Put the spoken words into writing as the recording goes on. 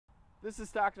This is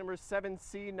stock number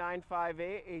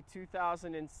 7C958, a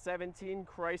 2017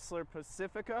 Chrysler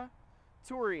Pacifica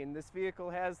Touring. This vehicle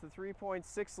has the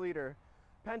 3.6 liter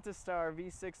Pentastar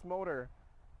V6 motor,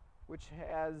 which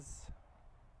has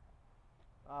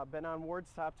been on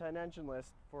Ward's top 10 engine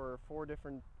list for 4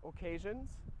 different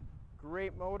occasions.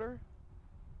 Great motor.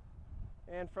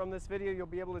 And from this video you'll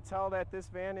be able to tell that this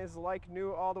van is like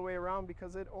new all the way around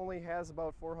because it only has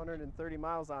about 430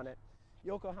 miles on it.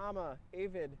 Yokohama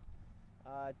AVID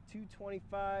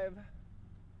 225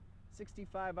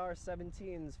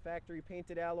 65R17s, factory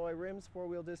painted alloy rims,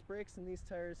 4-wheel disc brakes, and these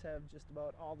tires have just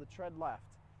about all the tread left.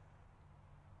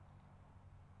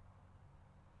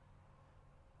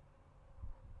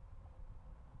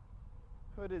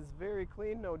 Hood is very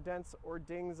clean, no dents or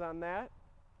dings on that.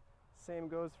 Same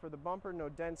goes for the bumper, no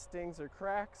dents, dings, or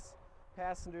cracks.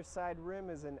 Passenger side rim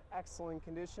is in excellent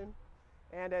condition.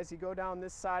 And as you go down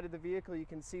this side of the vehicle, you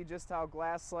can see just how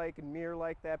glass-like and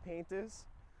mirror-like that paint is.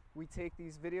 We take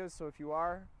these videos, so if you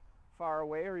are far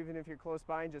away or even if you're close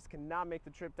by and just cannot make the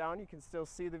trip down, you can still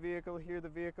see the vehicle, hear the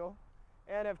vehicle,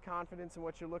 and have confidence in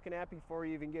what you're looking at before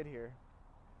you even get here.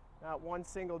 Not one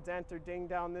single dent or ding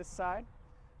down this side.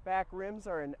 Back rims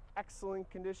are in excellent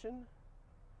condition,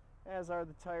 as are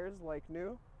the tires, like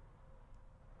new.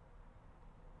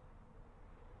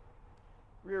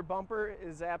 Rear bumper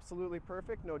is absolutely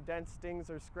perfect, no dents, dings,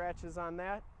 or scratches on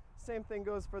that. Same thing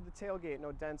goes for the tailgate,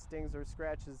 no dents, dings, or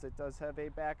scratches. It does have a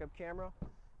backup camera,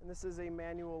 and this is a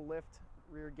manual lift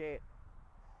rear gate.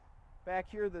 Back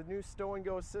here, the new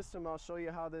Stow-N-Go system, I'll show you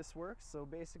how this works. So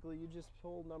basically you just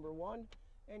pull number 1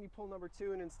 and you pull number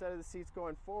 2, and instead of the seats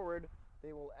going forward,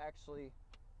 they will actually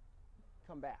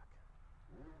come back.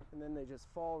 And then they just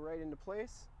fall right into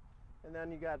place. And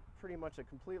then you got pretty much a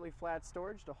completely flat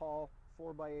storage to haul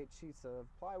 4x8 sheets of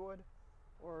plywood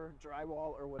or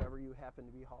drywall or whatever you happen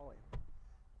to be hauling.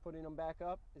 Putting them back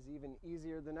up is even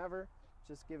easier than ever.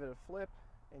 Just give it a flip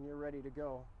and you're ready to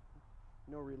go.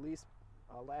 No release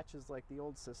latches like the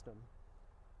old system.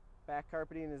 Back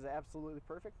carpeting is absolutely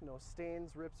perfect. No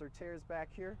stains, rips, or tears back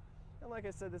here. And like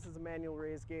I said, this is a manual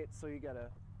raised gate, so you gotta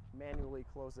manually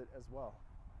close it as well.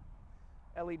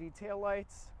 LED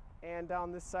taillights, and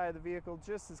down this side of the vehicle,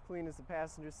 just as clean as the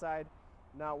passenger side.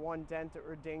 Not one dent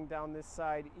or ding down this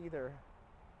side either.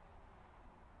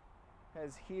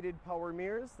 Has heated power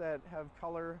mirrors that have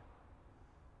color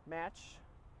match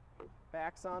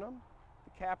backs on them.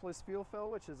 The Capless fuel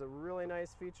fill, which is a really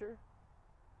nice feature.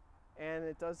 And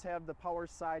it does have the power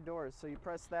side doors. So you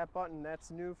press that button,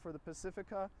 that's new for the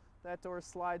Pacifica. That door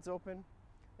slides open.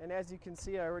 And as you can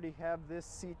see, I already have this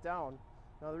seat down.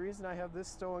 Now the reason I have this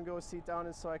Stow-N-Go seat down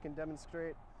is so I can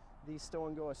demonstrate the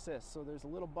Stow-N-Go assist. So there's a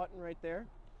little button right there.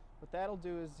 What that'll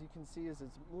do, is you can see, is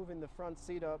it's moving the front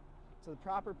seat up to the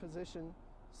proper position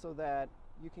so that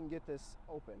you can get this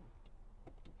open.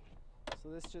 So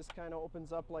this just kind of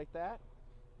opens up like that.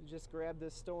 You just grab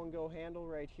this Stow-N-Go handle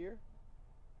right here.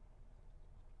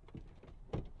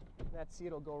 That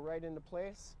seat will go right into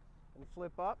place and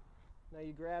flip up. Now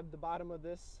you grab the bottom of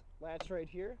this latch right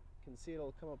here. You can see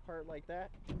it'll come apart like that.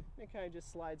 And it kind of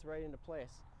just slides right into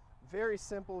place. Very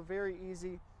simple, very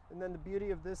easy. And then the beauty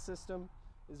of this system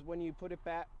is when you put it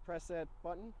back, press that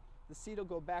button, the seat will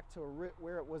go back to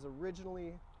where it was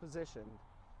originally positioned.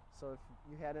 So if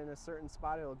you had it in a certain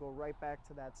spot, it'll go right back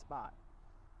to that spot.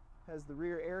 Has the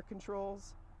rear air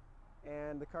controls,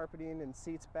 and the carpeting and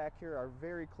seats back here are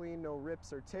very clean, no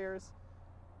rips or tears.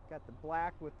 Got the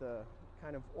black with the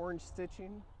kind of orange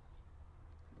stitching.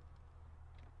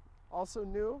 Also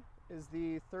new is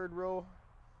the third row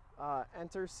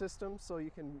enter system, so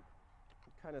you can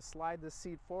kind of slide the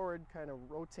seat forward, kind of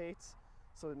rotates,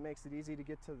 so it makes it easy to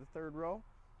get to the third row.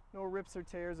 No rips or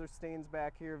tears or stains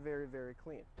back here, very, very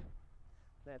clean.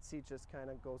 That seat just kind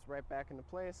of goes right back into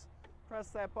place. Press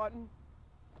that button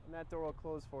and that door will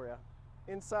close for you.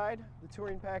 Inside, the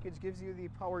touring package gives you the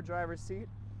power driver's seat.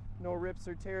 No rips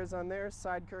or tears on there.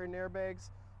 Side curtain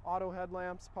airbags, auto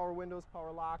headlamps, power windows,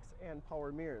 power locks, and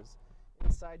power mirrors.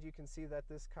 Inside you can see that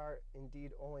this car indeed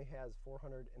only has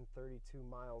 432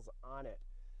 miles on it.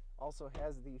 Also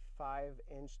has the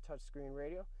 5-inch touchscreen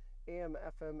radio, AM,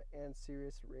 FM, and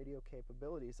Sirius radio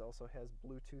capabilities. Also has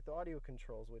Bluetooth audio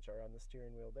controls, which are on the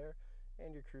steering wheel there,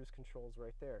 and your cruise controls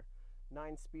right there.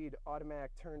 9-speed automatic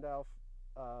turned off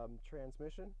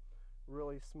transmission,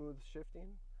 really smooth shifting,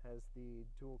 has the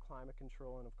dual climate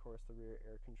control, and of course the rear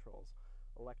air controls.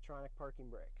 Electronic parking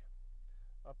brake.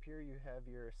 Up here you have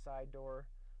your side door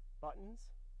buttons,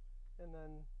 and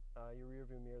then your rear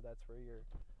view mirror, that's where your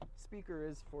speaker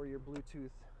is for your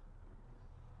Bluetooth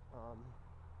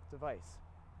device.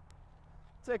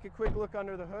 Take a quick look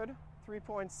under the hood.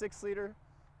 3.6 liter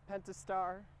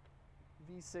Pentastar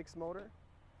V6 motor.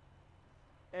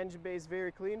 Engine bay is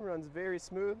very clean, runs very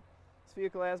smooth. This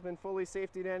vehicle has been fully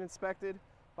safetied and inspected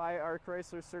by our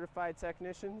Chrysler certified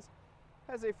technicians.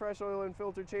 Has a fresh oil and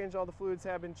filter change. All the fluids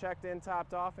have been checked and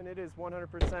topped off, and it is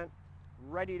 100%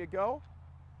 ready to go.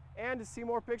 And to see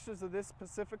more pictures of this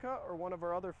Pacifica or one of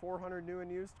our other 400 new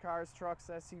and used cars, trucks,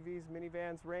 SUVs,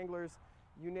 minivans, Wranglers,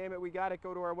 you name it, we got it.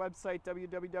 Go to our website,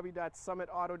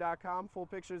 www.summitauto.com. Full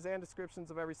pictures and descriptions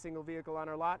of every single vehicle on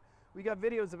our lot. We got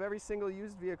videos of every single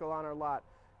used vehicle on our lot.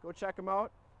 Go check them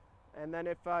out. And then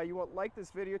if you won't like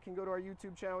this video, you can go to our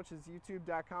YouTube channel, which is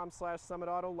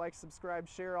youtube.com/summitauto. Like, subscribe,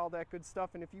 share, all that good stuff.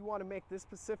 And if you want to make this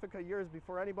Pacifica yours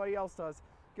before anybody else does,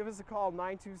 give us a call,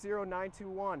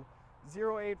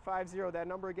 920-921-0850. That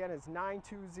number again is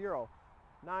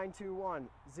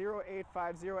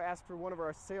 920-921-0850. Ask for one of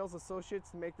our sales associates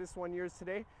to make this one yours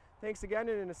today. Thanks again,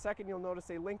 and in a second you'll notice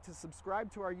a link to subscribe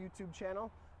to our YouTube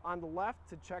channel on the left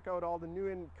to check out all the new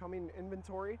incoming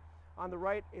inventory. On the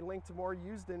right, a link to more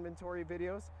used inventory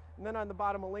videos. And then on the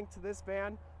bottom, a link to this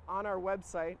van on our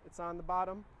website. It's on the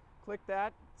bottom. Click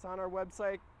that. It's on our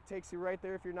website. Takes you right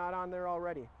there if you're not on there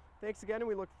already. Thanks again, and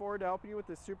we look forward to helping you with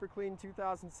this super clean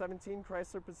 2017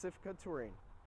 Chrysler Pacifica Touring.